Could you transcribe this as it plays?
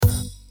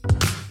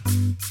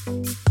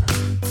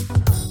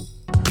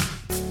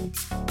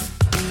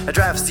I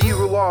draft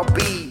 0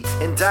 RB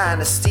in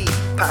Dynasty.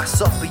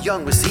 Pass up a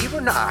young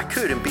receiver? Nah,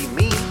 couldn't be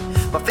me.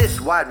 My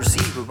 5th wide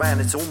receiver and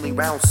it's only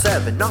round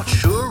 7. Not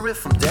sure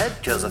if I'm dead,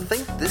 cause I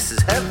think this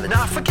is heaven.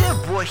 Now forget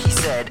what he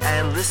said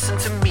and listen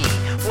to me.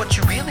 What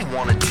you really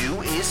wanna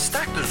do is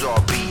stack those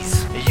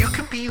RBs. You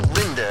can be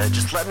Linda,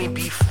 just let me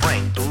be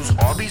frank. Those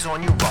RBs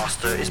on your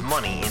roster is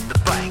money in the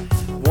bank.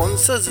 One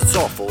says it's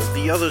awful,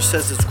 the other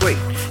says it's great.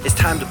 It's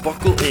time to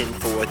buckle in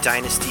for a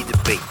Dynasty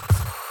debate.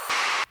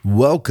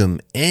 Welcome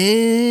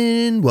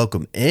in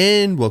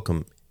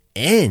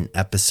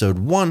episode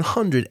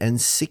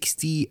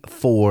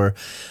 164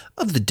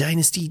 of the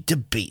Dynasty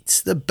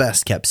Debates, the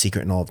best kept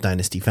secret in all of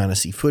Dynasty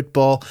Fantasy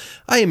Football.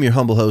 I am your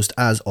humble host,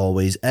 as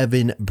always,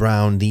 Evan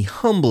Brown, the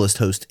humblest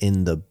host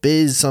in the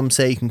biz. Some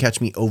say you can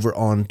catch me over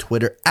on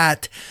Twitter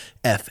at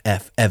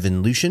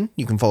FFEvanLucian.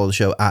 You can follow the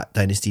show at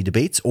Dynasty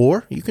Debates,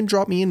 or you can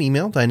drop me an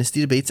email,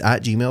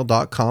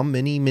 dynastydebates@gmail.com.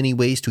 Many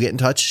ways to get in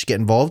touch, get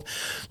involved.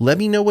 Let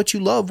me know what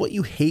you love, what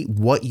you hate,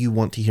 what you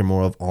want to hear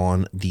more of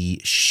on the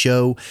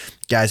show.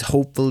 Guys,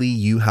 hopefully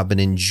you have been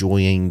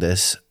enjoying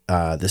this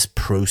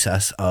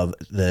process of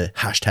the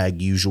hashtag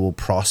usual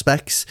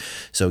prospects.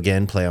 So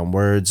again, play on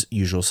words,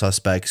 Usual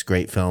Suspects,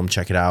 great film,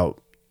 check it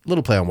out.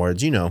 Little play on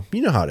words, you know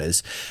how it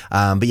is.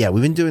 But yeah,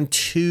 we've been doing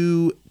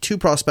two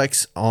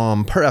prospects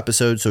per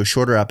episode, so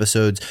shorter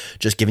episodes,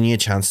 just giving you a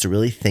chance to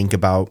really think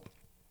about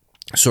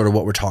sort of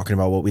what we're talking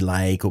about, what we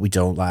like, what we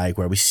don't like,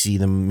 where we see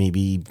them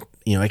maybe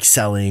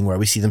excelling, where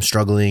we see them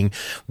struggling,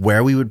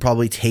 where we would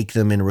probably take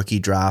them in rookie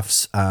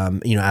drafts,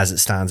 as it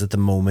stands at the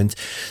moment.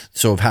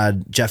 So I've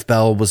had Jeff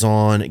Bell was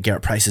on,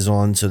 Garrett Price is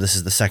on. So this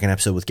is the second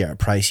episode with Garrett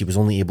Price. He was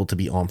only able to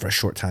be on for a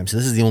short time. So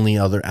this is the only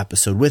other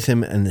episode with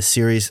him in the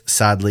series,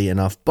 sadly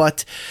enough.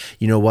 But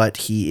you know what?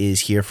 He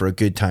is here for a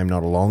good time,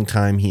 not a long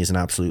time. He is an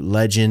absolute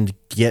legend.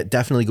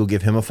 Definitely go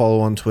give him a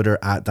follow on Twitter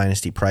at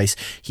Dynasty Price.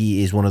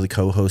 He is one of the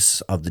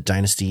co-hosts of the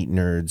Dynasty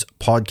Nerds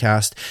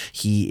podcast.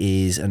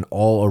 He is an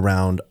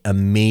all-around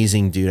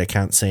amazing dude. I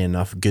can't say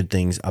enough good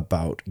things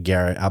about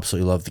Garrett.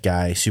 Absolutely love the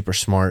guy. Super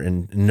smart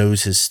and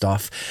knows his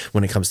stuff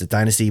when it comes to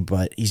Dynasty,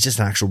 but he's just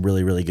an actual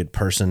really, really good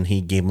person.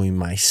 He gave me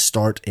my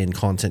start in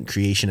content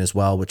creation as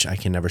well, which I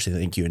can never say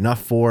thank you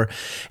enough for.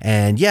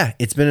 And yeah,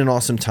 it's been an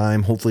awesome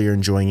time. Hopefully you're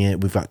enjoying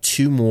it. We've got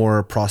 2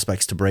 more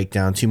prospects to break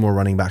down, 2 more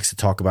running backs to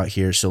talk about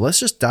here. So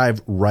let's just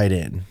dive right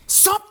in.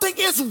 Something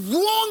is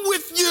wrong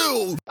with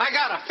you! I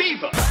got a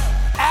fever!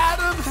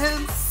 Adam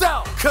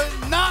himself could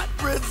not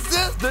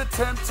resist the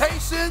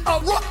temptation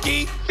of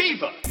rookie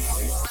fever.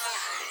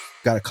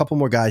 Got a couple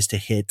more guys to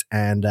hit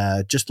and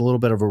just a little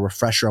bit of a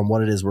refresher on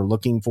what it is we're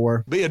looking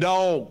for. Be a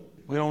dog.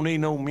 We don't need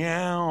no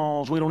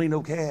meows. We don't need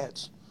no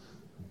cats.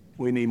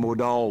 We need more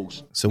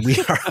dogs. So we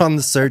are on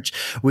the search.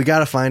 We got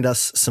to find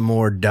us some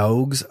more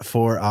dogs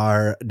for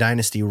our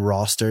Dynasty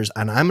rosters.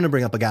 And I'm going to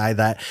bring up a guy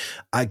that,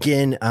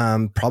 again,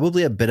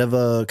 probably a bit of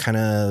a kind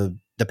of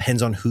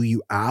depends on who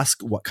you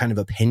ask, what kind of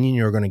opinion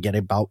you're going to get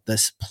about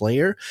this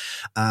player,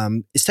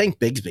 is Tank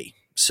Bigsby.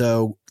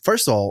 So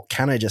first of all,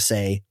 can I just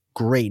say,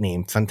 great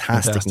name,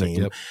 fantastic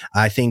name. Yep.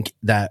 I think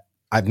that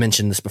I've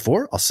mentioned this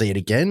before. I'll say it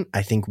again.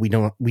 I think we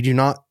do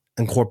not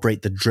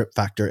incorporate the drip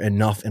factor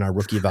enough in our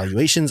rookie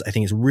evaluations. I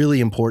think it's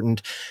really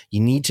important. You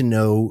need to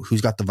know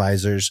who's got the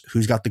visors,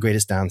 who's got the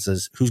greatest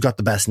dances, who's got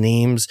the best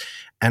names.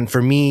 And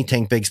for me,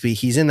 Tank Bigsby,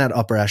 he's in that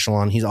upper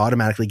echelon. He's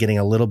automatically getting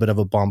a little bit of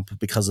a bump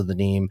because of the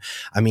name.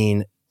 I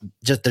mean,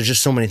 there's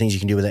just so many things you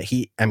can do with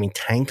it.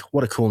 Tank,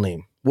 what a cool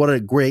name. What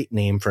a great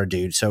name for a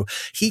dude. So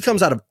he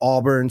comes out of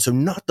Auburn, so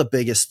not the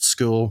biggest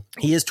school.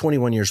 He is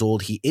 21 years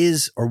old. He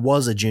is or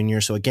was a junior.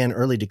 So again,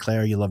 early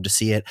declare, you love to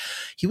see it.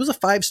 He was a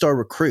 5-star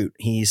recruit.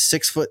 He's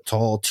 6 foot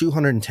tall,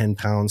 210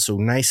 pounds. So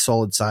nice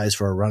solid size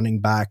for a running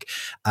back.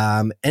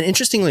 And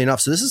interestingly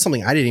enough, so this is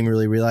something I didn't even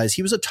really realize.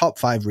 He was a top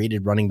 5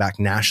 rated running back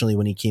nationally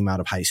when he came out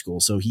of high school.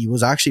 So he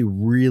was actually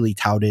really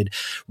touted,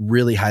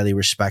 really highly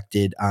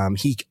respected.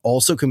 He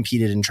also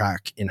competed in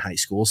track in high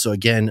school. So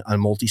again, a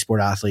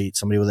multi-sport athlete,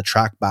 somebody with a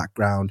track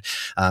background,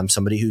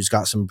 somebody who's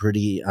got some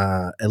pretty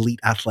elite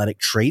athletic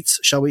traits,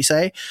 shall we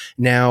say.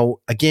 Now,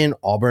 again,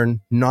 Auburn,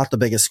 not the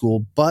biggest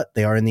school, but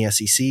they are in the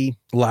SEC.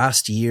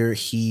 Last year,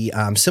 he,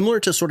 similar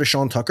to sort of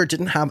Sean Tucker,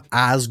 didn't have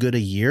as good a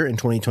year in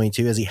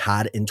 2022 as he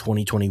had in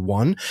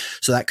 2021.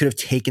 So that could have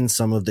taken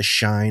some of the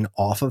shine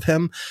off of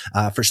him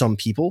for some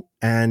people.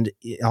 And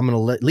I'm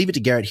going to leave it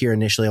to Garrett here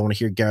initially. I want to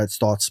hear Garrett's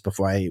thoughts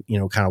before I,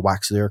 kind of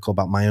wax lyrical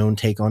about my own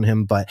take on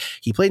him. But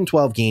he played in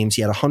 12 games.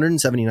 He had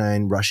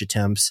 179 rush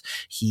attempts.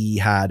 He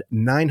had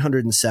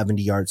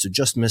 970 yards, so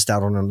just missed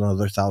out on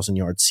another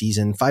 1,000-yard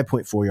season,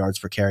 5.4 yards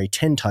per carry,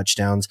 10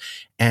 touchdowns.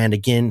 And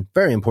again,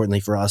 very importantly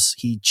for us,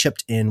 he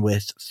chipped in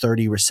with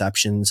 30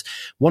 receptions,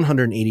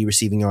 180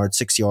 receiving yards,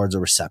 6 yards a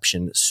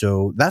reception.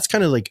 So that's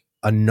kind of like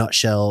a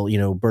nutshell,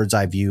 bird's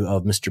eye view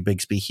of Mr.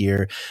 Bigsby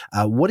here.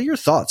 What are your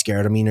thoughts,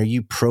 Garrett? I mean, are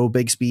you pro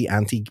Bigsby,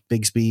 anti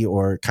Bigsby,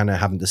 or kind of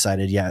haven't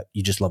decided yet?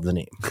 You just love the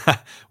name.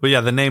 Well,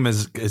 yeah, the name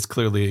is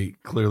clearly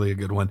a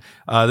good one.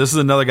 This is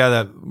another guy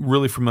that I'm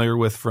really familiar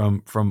with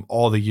from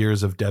all the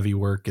years of Devy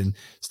work and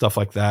stuff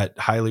like that.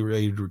 Highly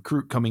rated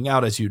recruit coming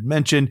out, as you'd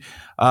mentioned.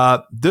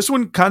 This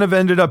one kind of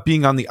ended up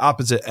being on the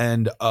opposite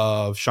end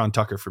of Sean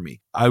Tucker for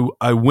me.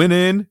 I went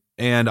in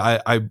and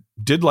I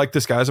did like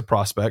this guy as a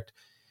prospect.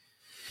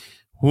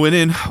 Went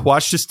in,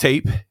 watched his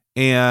tape,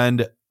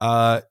 and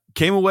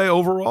came away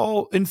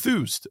overall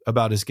enthused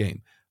about his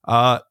game.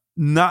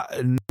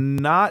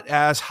 Not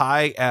as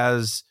high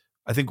as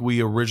I think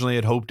we originally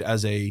had hoped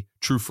as a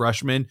true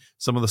freshman.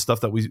 Some of the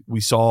stuff that we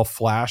saw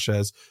flash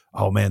as,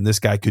 oh man, this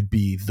guy could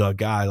be the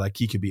guy. Like,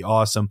 he could be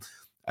awesome.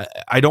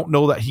 I don't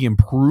know that he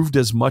improved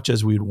as much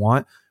as we'd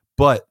want,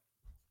 but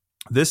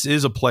this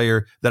is a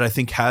player that I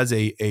think has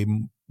a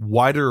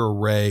wider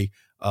array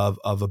of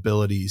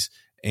abilities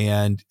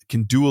and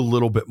can do a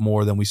little bit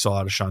more than we saw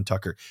out of Sean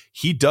Tucker.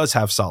 He does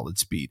have solid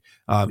speed.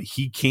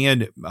 He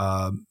can,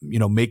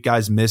 make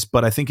guys miss,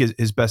 but I think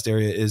his best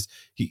area is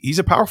he's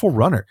a powerful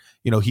runner.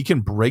 He can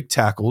break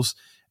tackles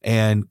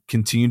and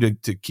continue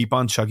to keep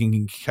on chugging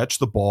and catch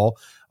the ball.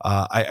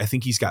 I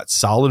think he's got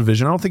solid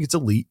vision. I don't think it's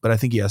elite, but I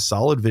think he has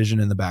solid vision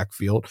in the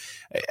backfield.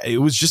 It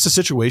was just a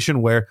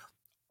situation where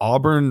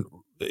Auburn,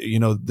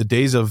 the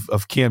days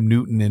of Cam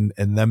Newton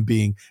and them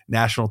being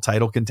national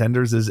title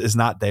contenders is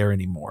not there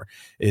anymore.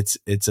 It's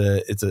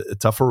a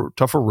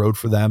tougher road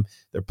for them.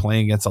 They're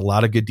playing against a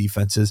lot of good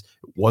defenses.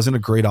 It wasn't a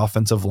great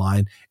offensive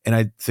line. And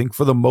I think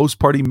for the most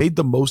part, he made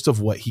the most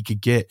of what he could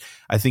get.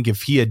 I think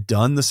if he had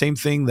done the same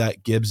thing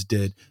that Gibbs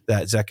did,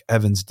 that Zach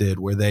Evans did,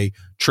 where they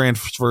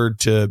transferred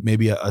to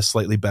maybe a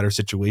slightly better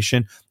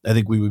situation, I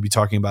think we would be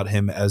talking about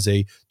him as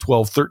a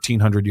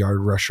 1,300 yard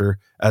rusher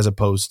as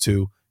opposed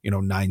to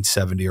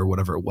 970 or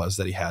whatever it was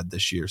that he had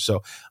this year.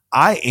 So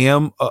I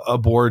am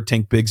aboard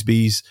Tank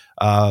Bigsby's,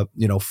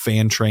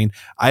 fan train.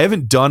 I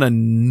haven't done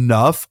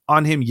enough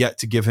on him yet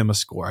to give him a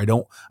score. I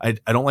don't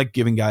like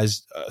giving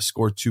guys a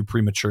score too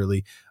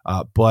prematurely.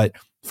 But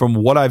from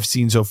what I've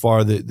seen so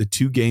far, the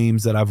two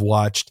games that I've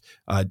watched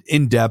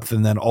in depth,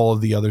 and then all of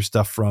the other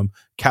stuff from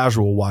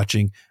casual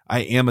watching,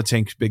 I am a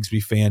Tank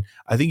Bigsby fan.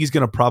 I think he's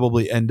going to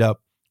probably end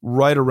up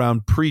right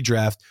around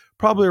pre-draft,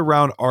 probably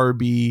around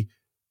RB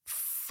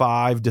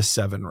 5 to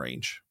 7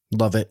 range.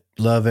 Love it.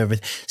 Love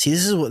everything. See,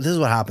 this is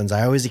what happens.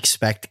 I always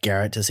expect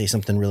Garrett to say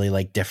something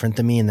really different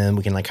than me, and then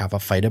we can have a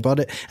fight about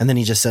it. And then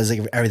he just says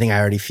everything I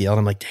already feel. And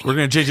I'm like, dang, we're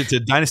going to change it to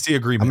Dynasty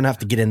Agreement. I'm going to have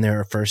to get in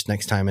there first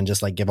next time and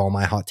just give all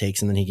my hot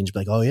takes. And then he can just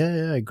be like, oh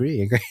yeah, I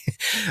agree.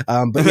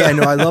 But yeah,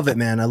 no, I love it,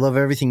 man. I love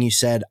everything you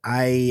said.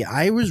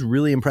 I was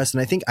really impressed.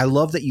 And I think I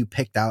love that you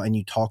picked out and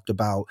you talked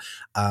about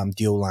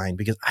the O-line,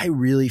 because I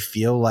really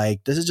feel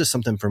like this is just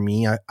something for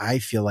me. I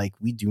feel like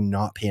we do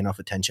not pay enough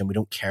attention. We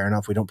don't care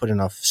enough. We don't put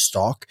enough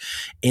stock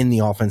in the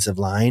offensive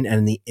line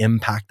and the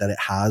impact that it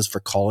has for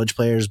college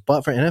players,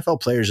 but for NFL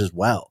players as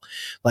well.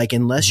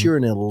 Unless you're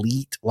an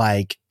elite,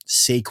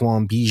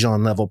 Saquon,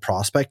 Bijan level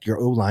prospect, your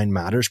O-line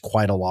matters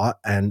quite a lot,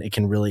 and it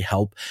can really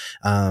help.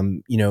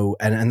 And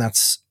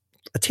that's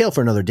a tale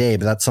for another day,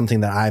 but that's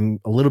something that I'm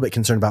a little bit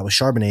concerned about with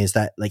Charbonnet, is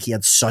that he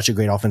had such a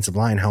great offensive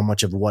line. How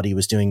much of what he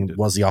was doing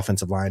was the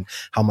offensive line?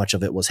 How much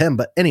of it was him?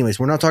 But anyways,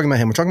 we're not talking about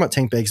him. We're talking about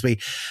Tank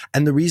Bigsby.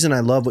 And the reason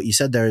I love what you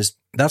said there is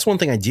that's one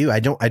thing I do. I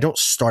don't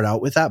start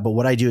out with that, but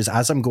what I do is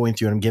as I'm going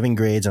through and I'm giving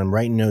grades and I'm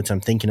writing notes, and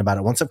I'm thinking about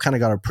it. Once I've kind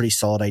of got a pretty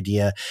solid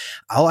idea,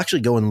 I'll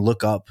actually go and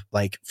look up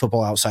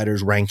Football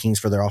Outsiders rankings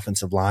for their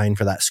offensive line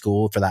for that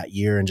school for that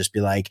year, and just be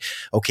like,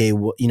 okay,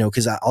 well,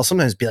 because I'll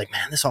sometimes be like,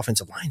 man, this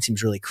offensive line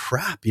seems really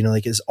crap.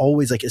 It's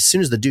always as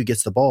soon as the dude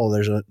gets the ball,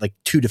 there's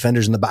two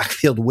defenders in the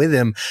backfield with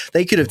him.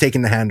 They could have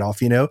taken the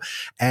handoff,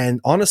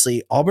 And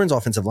honestly, Auburn's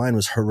offensive line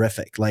was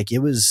horrific. It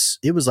was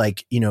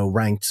ranked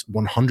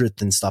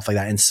 100th and stuff like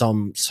that in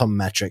some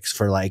metrics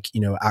for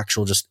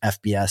actual just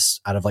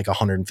FBS out of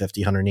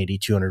 150, 180,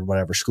 200,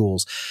 whatever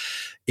schools.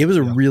 It was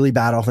a really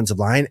bad offensive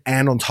line.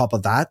 And on top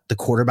of that, the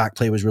quarterback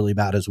play was really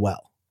bad as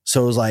well.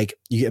 So it was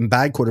you get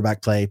bad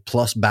quarterback play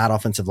plus bad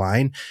offensive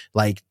line.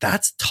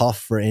 That's tough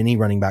for any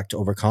running back to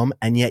overcome.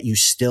 And yet you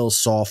still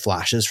saw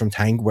flashes from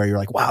Tank where you're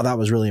like, wow, that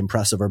was really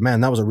impressive. Or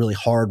man, that was a really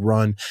hard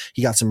run.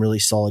 He got some really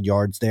solid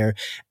yards there.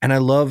 And I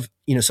love,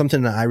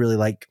 something that I really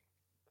like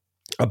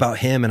about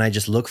him and I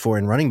just look for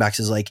in running backs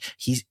is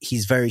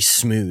he's very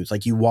smooth.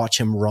 You watch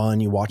him run,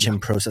 you watch him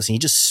process,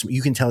 and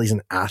you can tell he's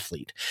an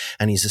athlete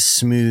and he's a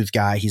smooth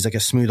guy. He's a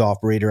smooth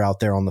operator out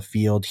there on the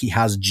field. He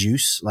has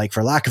juice,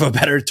 for lack of a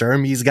better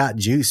term, he's got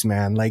juice,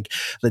 man.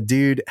 The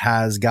dude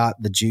has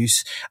got the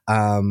juice.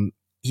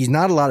 he's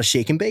not a lot of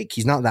shake and bake.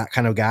 He's not that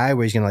kind of guy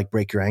where he's going to like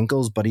break your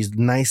ankles, but he's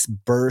nice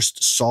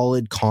burst,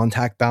 solid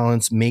contact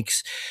balance,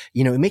 makes,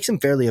 you know, it makes him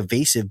fairly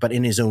evasive, but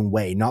in his own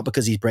way, not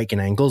because he's breaking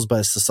ankles, but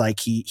it's just like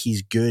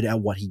he's good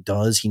at what he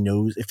does. He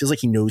knows, it feels like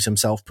he knows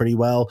himself pretty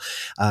well,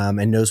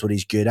 and knows what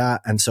he's good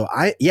at. And so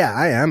I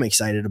am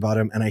excited about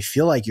him. And I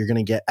feel like you're going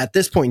to get at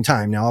this point in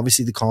time. Now,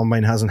 obviously the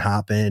combine hasn't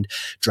happened,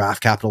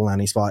 draft capital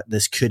landing spot.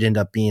 This could end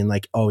up being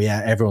like, oh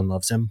yeah, everyone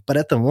loves him. But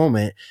at the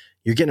moment,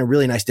 you're getting a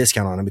really nice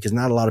discount on him because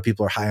not a lot of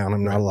people are high on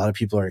him. Not a lot of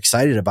people are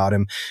excited about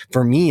him.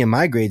 For me and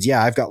my grades,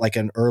 yeah, I've got like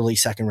an early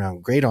second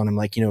round grade on him,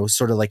 like, you know,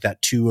 sort of like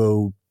that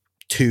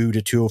 202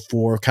 to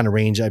 204 kind of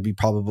range. I'd be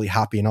probably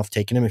happy enough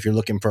taking him if you're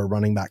looking for a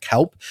running back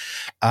help.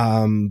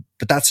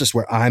 But that's just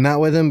where I'm at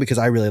with him because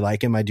I really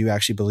like him. I do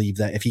actually believe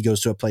that if he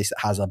goes to a place that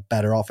has a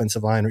better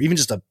offensive line or even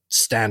just a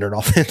standard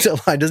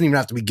offensive line, doesn't even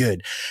have to be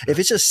good. If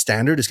it's just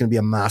standard, it's going to be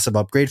a massive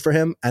upgrade for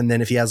him. And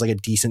then if he has like a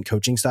decent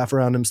coaching staff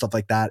around him, stuff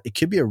like that, it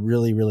could be a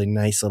really, really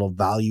nice little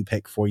value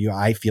pick for you.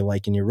 I feel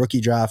like in your rookie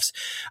drafts,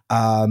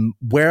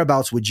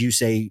 whereabouts would you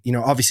say, you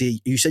know,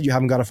 obviously you said you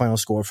haven't got a final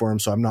score for him,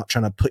 so I'm not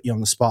trying to put you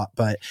on the spot,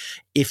 but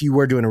if you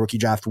were doing a rookie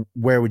draft,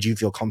 where would you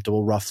feel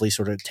comfortable roughly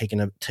sort of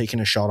taking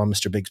a shot on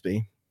Mr.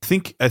 Bigsby?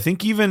 I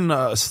think even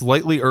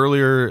slightly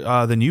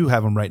earlier than you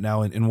have him right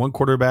now. In one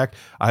quarterback,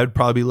 I would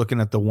probably be looking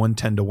at the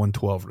 110 to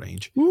 112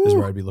 range. Ooh. Is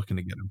where I'd be looking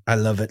to get him. I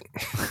love it.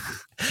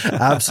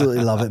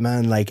 Absolutely love it,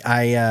 man. Like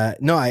I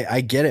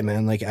get it,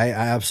 man. Like I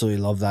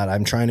absolutely love that.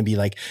 I'm trying to be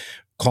like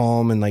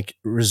calm and like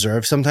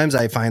reserved. Sometimes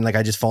I find like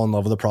I just fall in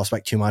love with the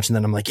prospect too much, and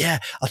then I'm like, yeah,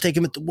 I'll take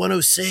him at the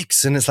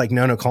 106, and it's like,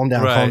 no, calm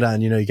down, right. Calm down.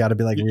 You know, you got to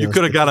be like, you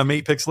could have got him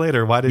 8 picks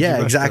later. Why did you? Yeah,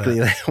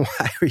 exactly. Like,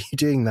 why are you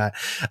doing that?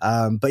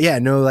 But yeah,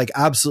 no, like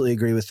absolutely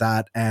agree with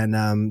that.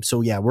 And so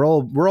yeah,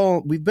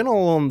 we've been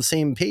all on the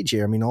same page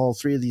here. I mean, all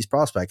three of these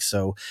prospects.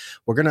 So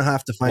we're gonna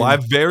have to find. Well, I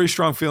have very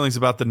strong feelings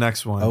about the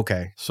next one.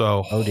 Okay.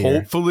 So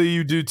hopefully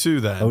you do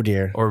too. Then. Oh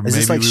dear. Or is maybe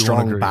this like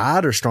strong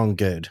bad or strong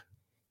good?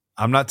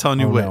 I'm not telling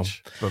you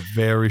which, but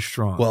very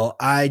strong. Well,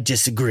 I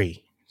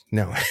disagree.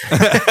 No.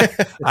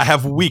 I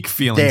have weak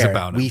feelings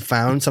about it. We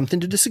found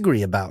something to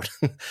disagree about.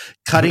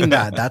 Cutting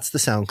that. That's the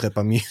sound clip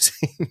I'm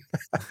using.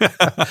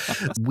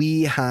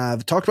 We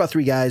have talked about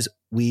three guys.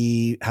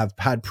 We have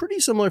had pretty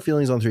similar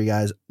feelings on three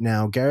guys.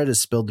 Now, Garrett has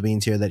spilled the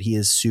beans here that he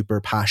is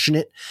super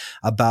passionate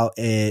about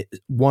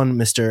one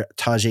Mr.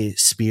 Tyjae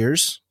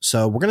Spears.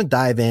 So we're going to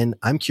dive in.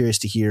 I'm curious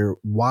to hear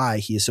why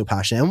he is so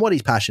passionate and what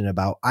he's passionate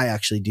about. I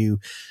actually do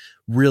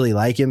really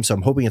like him, so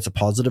I'm hoping it's a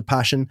positive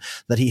passion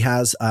that he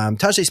has.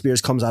 Tyjae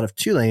Spears comes out of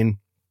Tulane.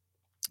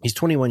 He's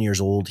 21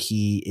 years old.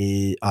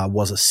 He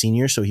was a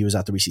senior, so he was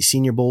at the Reese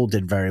Senior Bowl,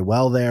 did very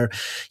well there.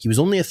 He was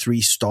only a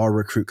 3-star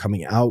recruit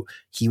coming out.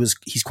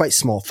 He's quite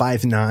small,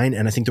 5'9",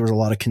 and I think there was a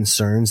lot of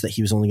concerns that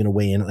he was only going to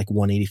weigh in at like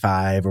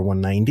 185 or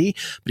 190,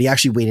 but he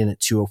actually weighed in at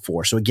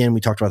 204. So again,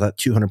 we talked about that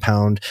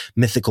 200-pound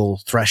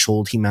mythical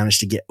threshold. He managed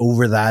to get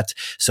over that,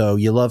 so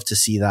you love to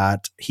see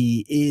that.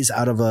 He is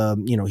out of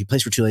he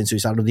plays for Tulane, so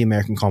he's out of the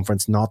American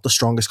Conference, not the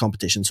strongest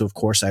competition. So of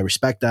course, I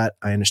respect that.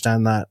 I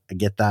understand that. I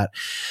get that.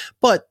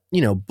 But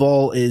you know,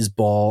 ball is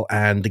ball,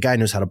 and the guy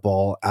knows how to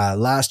ball.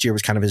 Last year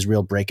was kind of his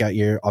real breakout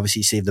year. Obviously,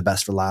 he saved the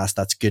best for last.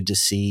 That's good to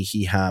see.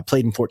 He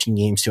played in 14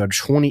 games,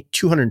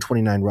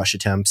 229 rush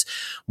attempts,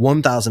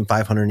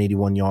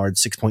 1,581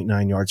 yards,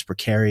 6.9 yards per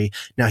carry.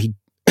 Now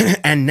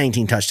and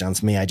 19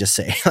 touchdowns, may I just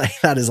say.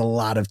 Like, that is a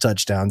lot of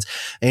touchdowns.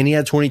 And he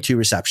had 22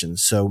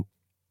 receptions. So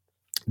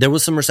there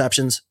was some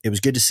receptions. It was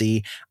good to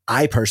see.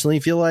 I personally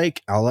feel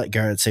like, I'll let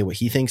Garrett say what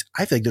he thinks.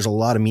 I feel like there's a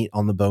lot of meat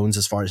on the bones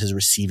as far as his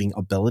receiving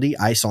ability.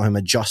 I saw him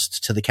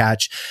adjust to the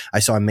catch. I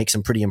saw him make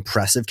some pretty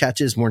impressive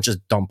catches. Weren't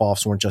just dump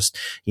offs, weren't just,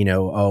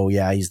 oh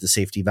yeah, he's the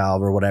safety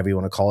valve or whatever you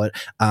want to call it.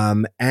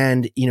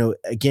 And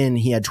again,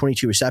 he had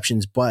 22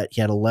 receptions, but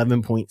he had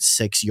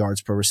 11.6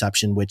 yards per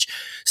reception, which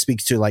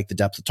speaks to like the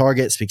depth of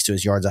target, speaks to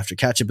his yards after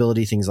catch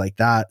ability, things like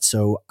that.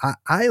 So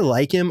I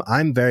like him.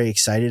 I'm very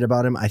excited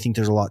about him. I think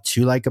there's a lot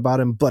to like about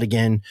him, but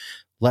again,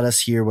 let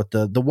us hear what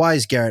the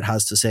wise Garrett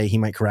has to say. He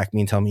might correct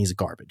me and tell me he's a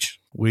garbage.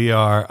 We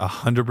are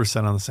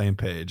 100% on the same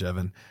page,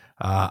 Evan.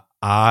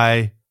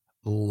 I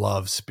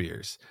love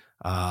Spears.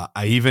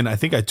 I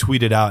think I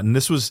tweeted out, and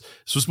this was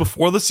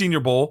before the Senior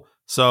Bowl,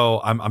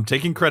 so I'm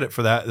taking credit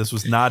for that. This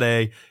was not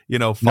a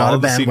not a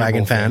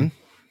bandwagon fan.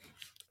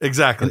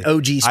 Exactly, an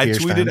OG Spears I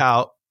tweeted fan.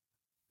 out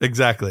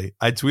exactly.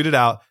 I tweeted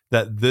out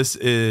that this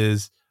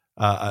is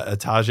a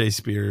Tyjae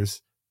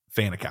Spears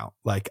fan account.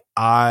 Like,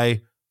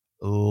 I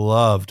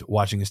loved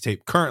watching his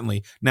tape.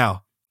 Currently,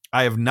 now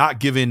I have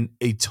not given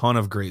a ton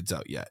of grades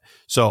out yet.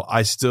 So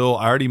I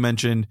already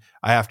mentioned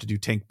I have to do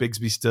Tank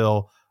Bigsby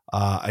still.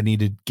 I need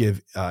to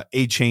give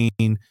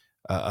A-Chain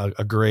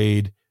a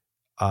grade.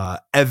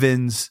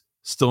 Evans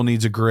still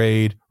needs a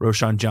grade.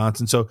 Roschon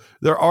Johnson. So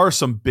there are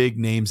some big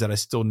names that I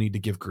still need to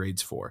give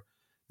grades for.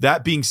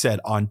 That being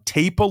said, on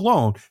tape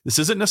alone, this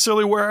isn't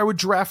necessarily where I would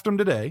draft him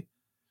today,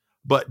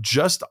 but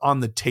just on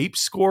the tape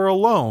score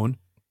alone,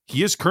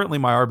 he is currently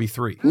my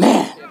RB3.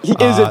 Man, he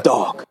is a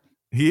dog.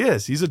 He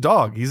is. He's a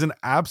dog. He's an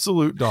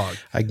absolute dog.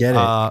 I get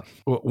it.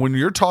 When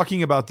you're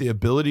talking about the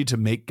ability to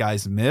make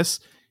guys miss,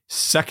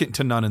 second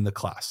to none in the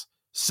class.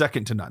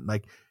 Second to none.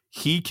 Like,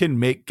 he can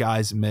make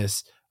guys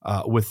miss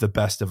with the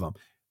best of them.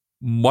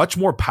 Much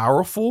more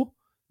powerful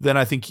than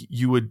I think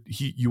you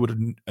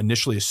would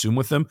initially assume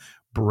with him.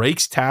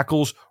 Breaks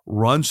tackles,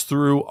 runs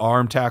through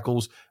arm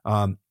tackles,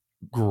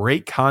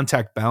 great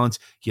contact balance.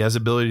 He has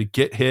ability to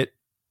get hit,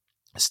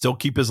 still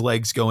keep his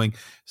legs going.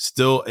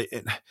 Still,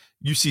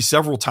 you see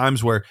several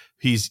times where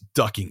he's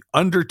ducking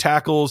under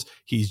tackles,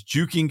 he's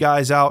juking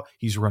guys out,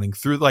 he's running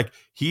through. Like,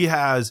 he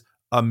has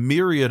a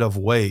myriad of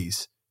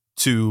ways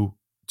to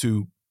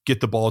get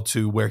the ball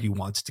to where he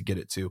wants to get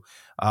it to.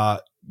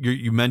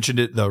 You mentioned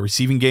it, the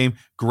receiving game,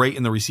 great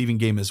in the receiving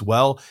game as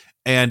well.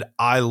 And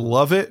I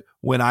love it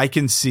when I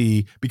can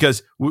see,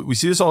 because we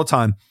see this all the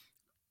time,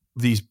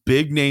 these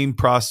big name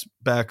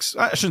prospects,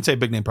 I shouldn't say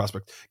big name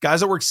prospects,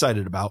 guys that we're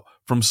excited about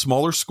from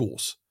smaller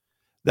schools,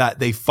 that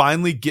they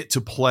finally get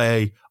to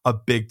play a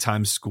big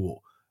time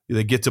school.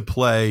 They get to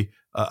play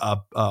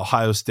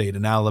Ohio State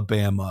and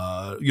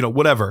Alabama,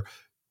 whatever.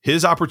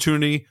 His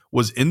opportunity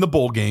was in the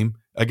bowl game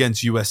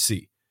against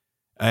USC.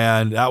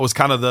 And that was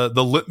kind of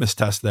the litmus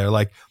test there.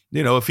 Like,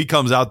 if he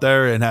comes out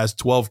there and has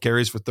 12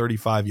 carries for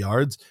 35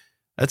 yards,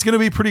 that's going to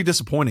be pretty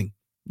disappointing.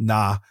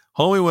 Nah,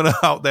 homie went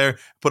out there,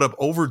 put up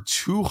over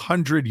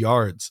 200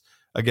 yards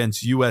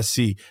against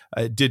USC.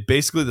 Did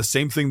basically the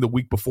same thing the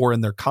week before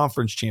in their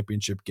conference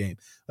championship game.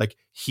 Like,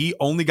 he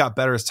only got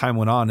better as time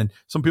went on. And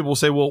some people will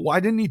say, well, why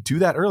didn't he do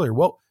that earlier?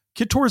 Well,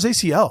 kid tore his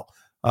ACL.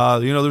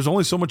 There's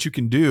only so much you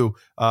can do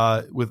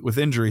with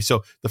injury.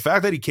 So the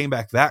fact that he came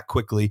back that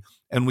quickly,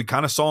 and we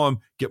kind of saw him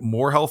get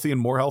more healthy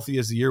and more healthy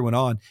as the year went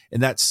on,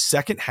 and that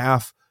second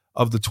half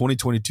of the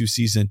 2022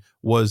 season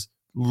was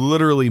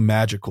literally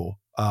magical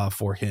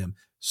for him.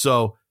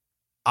 So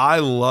I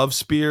love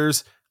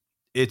Spears.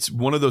 It's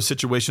one of those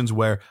situations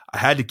where I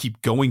had to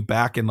keep going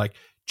back and like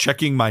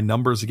checking my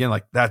numbers again.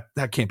 Like, that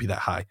can't be that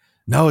high.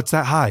 No, it's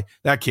that high.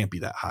 That can't be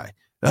that high.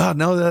 Oh,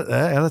 no,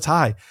 that's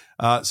high.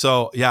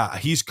 So yeah,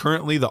 he's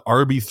currently the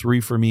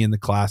RB3 for me in the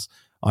class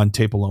on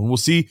tape alone. We'll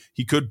see.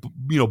 He could,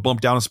 bump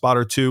down a spot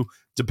or two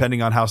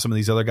depending on how some of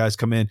these other guys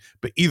come in.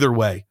 But either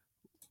way,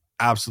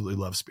 absolutely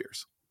love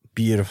Spears.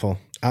 Beautiful.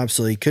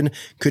 Absolutely. Couldn't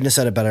have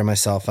said it better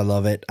myself. I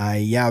love it. I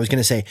was going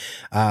to say,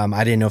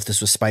 I didn't know if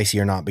this was spicy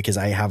or not, because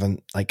I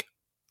haven't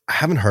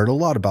heard a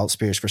lot about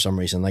Spears for some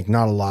reason. Like,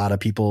 not a lot of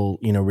people,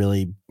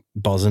 really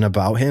buzzing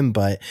about him.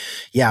 But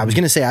yeah, I was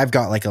going to say, I've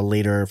got like a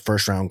later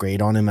first round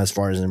grade on him as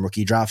far as in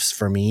rookie drafts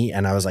for me.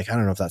 And I was like, I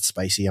don't know if that's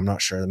spicy. I'm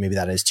not sure. Maybe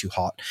that is too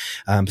hot.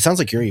 But it sounds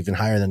like you're even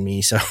higher than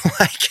me. So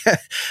like,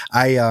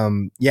 I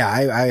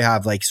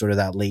have like sort of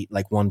that late,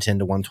 like 110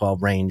 to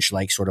 112 range,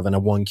 like sort of in a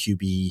 1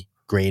 QB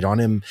grade on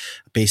him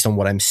based on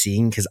what I'm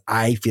seeing. Cause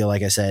I feel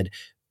like I said,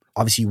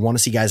 obviously you want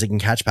to see guys that can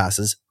catch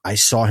passes. I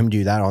saw him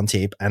do that on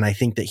tape. And I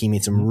think that he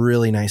made some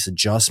really nice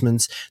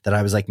adjustments that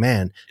I was like,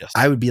 man, yes,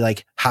 I would be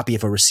like happy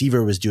if a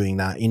receiver was doing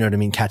that. You know what I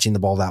mean? Catching the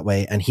ball that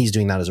way. And he's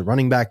doing that as a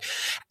running back.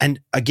 And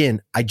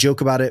again, I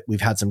joke about it.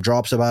 We've had some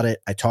drops about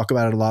it. I talk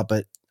about it a lot,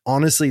 but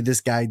honestly,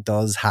 this guy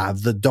does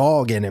have the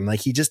dog in him.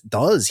 Like, he just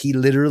does. He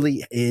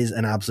literally is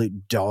an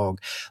absolute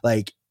dog.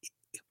 Like,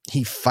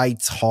 he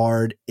fights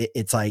hard.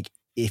 It's like,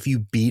 if you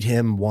beat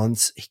him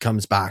once, he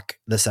comes back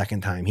the second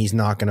time. He's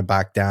not going to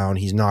back down.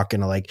 He's not going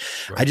to right.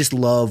 I just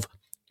love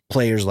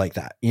players like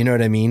that. You know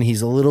what I mean?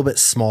 He's a little bit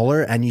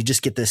smaller and you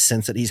just get this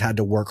sense that he's had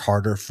to work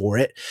harder for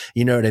it.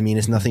 You know what I mean?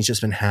 It's nothing's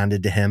just been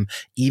handed to him.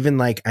 Even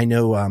like, I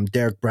know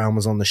Derek Brown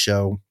was on the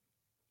show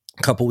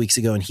a couple weeks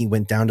ago and he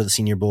went down to the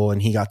Senior Bowl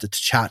and he got to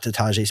chat to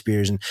Tyjae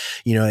Spears. And,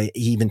 he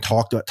even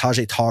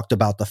Tyjae talked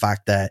about the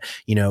fact that,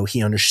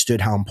 he understood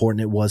how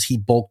important it was. He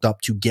bulked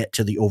up to get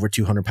to the over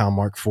 200-pound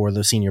mark for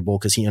the Senior Bowl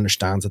because he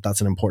understands that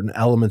that's an important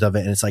element of it.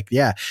 And it's like,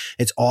 yeah,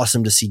 it's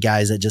awesome to see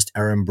guys that just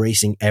are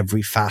embracing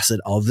every facet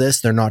of this.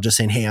 They're not just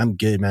saying, hey, I'm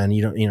good, man.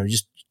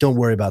 Just don't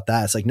worry about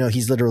that. It's like, no,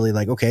 he's literally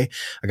like, okay,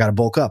 I got to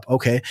bulk up.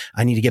 Okay.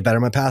 I need to get better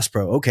at my pass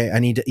pro. Okay. I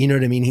need to, you know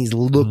what I mean? He's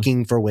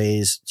looking for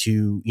ways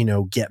to,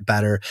 get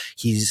better.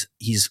 He's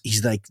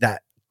like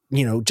that,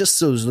 just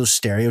those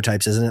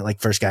stereotypes, isn't it? Like,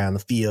 first guy on the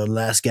field,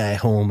 last guy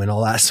home and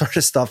all that sort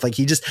of stuff. Like,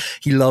 he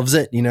loves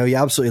it. He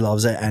absolutely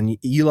loves it. And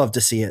you love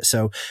to see it.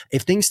 So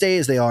if things stay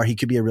as they are, he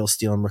could be a real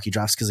steal in rookie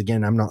drafts. Cause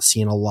again, I'm not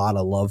seeing a lot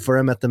of love for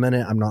him at the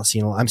minute. I'm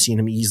seeing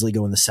him easily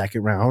go in the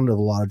second round of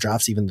a lot of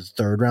drafts, even the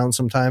third round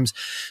sometimes.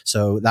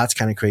 So that's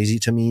kind of crazy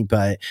to me,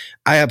 but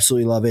I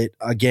absolutely love it.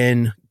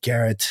 Again,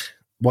 Garrett,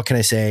 what can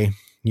I say?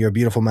 You're a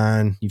beautiful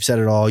man. You've said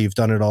it all. You've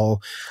done it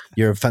all.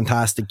 You're a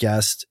fantastic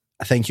guest.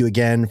 Thank you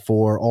again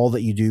for all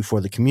that you do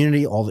for the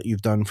community, all that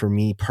you've done for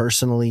me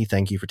personally.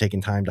 Thank you for taking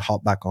time to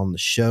hop back on the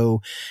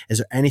show. Is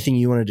there anything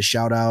you wanted to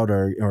shout out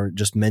or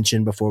just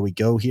mention before we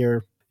go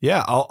here?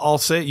 Yeah, I'll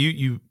say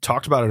you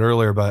talked about it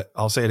earlier, but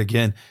I'll say it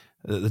again.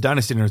 The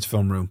Dynasty Nerds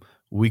Film Room,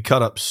 we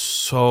cut up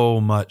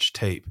so much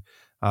tape.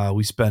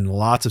 We spend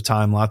lots of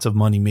time, lots of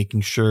money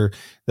making sure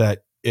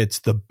that it's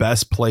the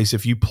best place.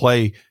 If you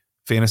play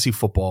fantasy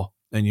football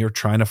and you're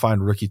trying to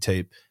find rookie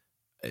tape,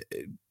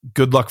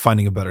 good luck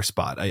finding a better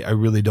spot. I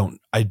really don't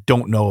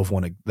know of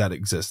one that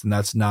exists, and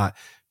that's not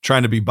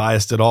trying to be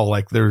biased at all.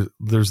 Like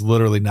there's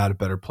literally not a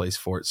better place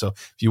for it. So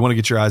if you want to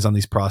get your eyes on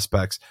these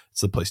prospects,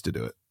 it's the place to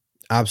do it.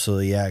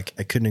 Absolutely. Yeah.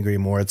 I couldn't agree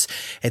more.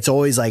 It's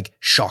always like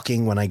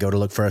shocking when I go to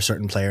look for a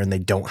certain player and they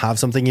don't have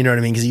something, you know what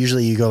I mean? Cause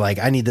usually you go like,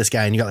 I need this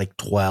guy, and you got like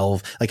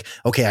 12, like,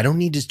 okay, I don't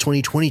need his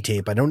 2020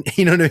 tape. I don't,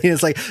 you know what I mean?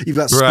 It's like, you've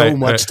got so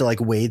much to like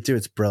wade through.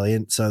 It's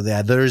brilliant. So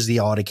yeah, there's the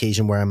odd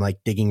occasion where I'm like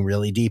digging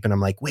really deep and I'm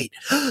like, wait,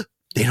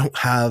 they don't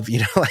have,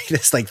 like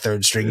this like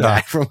third string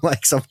guy from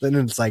like something.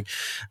 And it's like,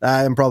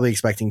 I'm probably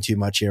expecting too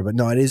much here, but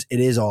no, it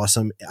is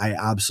awesome. I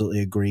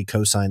absolutely agree.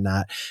 Co-sign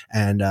that.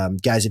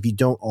 And guys, if you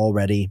don't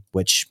already,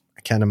 which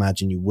I can't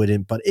imagine you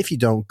wouldn't, but if you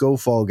don't, go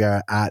follow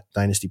Garrett at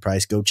Dynasty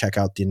Price. Go check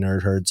out the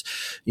Nerd Herds,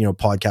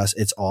 podcast.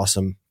 It's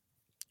awesome.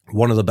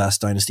 One of the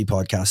best Dynasty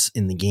podcasts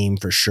in the game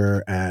for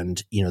sure.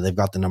 And, they've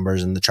got the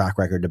numbers and the track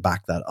record to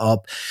back that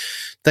up.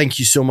 Thank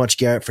you so much,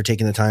 Garrett, for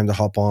taking the time to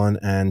hop on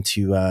and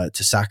to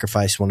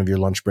sacrifice one of your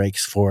lunch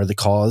breaks for the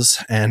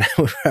cause. And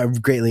I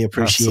greatly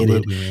appreciate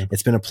it. Man.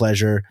 It's been a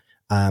pleasure.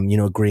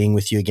 Agreeing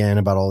with you again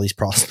about all these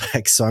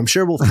prospects. So I'm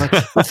sure we'll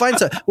find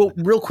some. Well,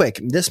 real quick,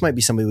 this might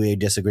be something we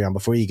disagree on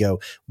before you go.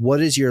 What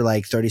is your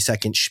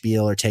 30-second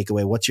spiel or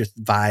takeaway? What's your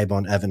vibe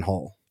on Evan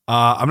Hall?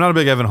 I'm not a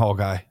big Evan Hall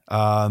guy.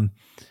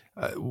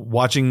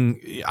 Watching,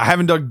 I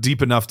haven't dug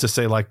deep enough to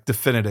say like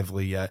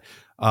definitively yet.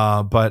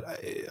 But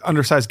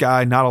undersized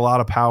guy, not a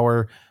lot of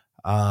power.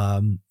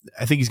 I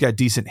think he's got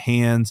decent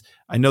hands.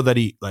 I know that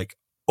he like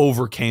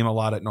overcame a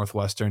lot at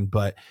Northwestern,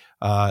 but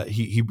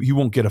he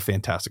won't get a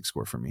fantastic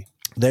score from me.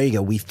 There you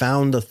go. We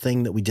found the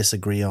thing that we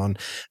disagree on.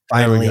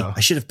 Finally, I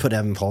should have put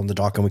Evan Hall in the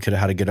dock and we could have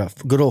had a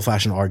good old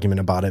fashioned argument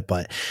about it.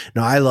 But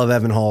no, I love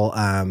Evan Hall.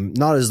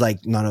 Not as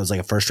like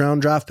a first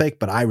round draft pick,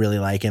 but I really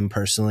like him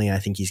personally. I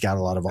think he's got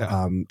a lot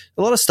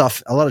of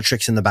stuff, a lot of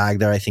tricks in the bag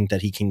there. I think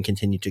that he can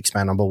continue to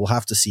expand on, but we'll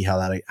have to see how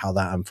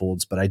that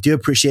unfolds. But I do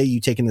appreciate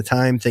you taking the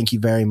time. Thank you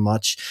very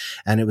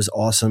much. And it was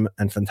awesome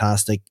and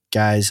fantastic,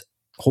 guys.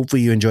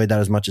 Hopefully you enjoyed that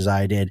as much as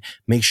I did.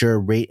 Make sure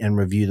rate and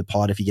review the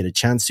pod if you get a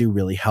chance to.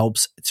 Really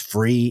helps. It's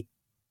free.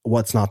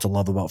 What's not to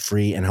love about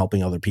free and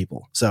helping other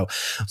people? So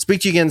I'll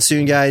speak to you again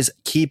soon, guys.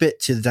 Keep it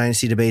to the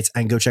Dynasty Debates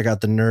and go check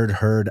out the Nerd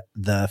Herd,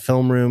 the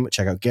film room.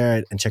 Check out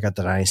Garrett and check out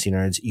the Dynasty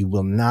Nerds. You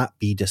will not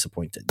be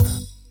disappointed.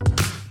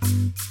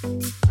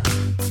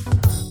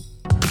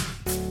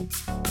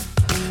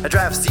 I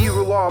draft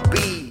 0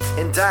 RB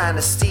in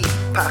Dynasty.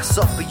 Pass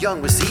up a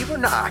young receiver?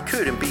 Nah, I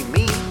couldn't be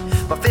me.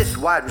 My 5th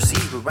wide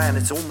receiver and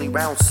it's only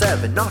round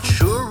 7. Not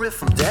sure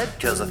if I'm dead,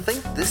 cause I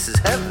think this is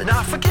heaven.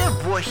 Now forget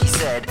what he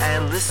said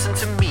and listen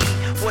to me.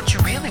 What you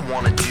really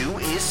wanna do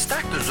is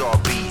stack those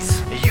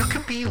RBs. You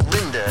can be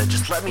Linda,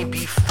 just let me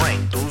be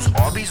frank. Those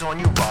RBs on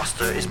your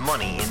roster is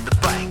money in the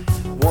bank.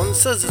 One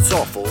says it's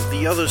awful,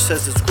 the other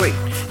says it's great.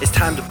 It's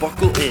time to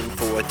buckle in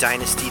for a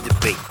Dynasty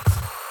debate.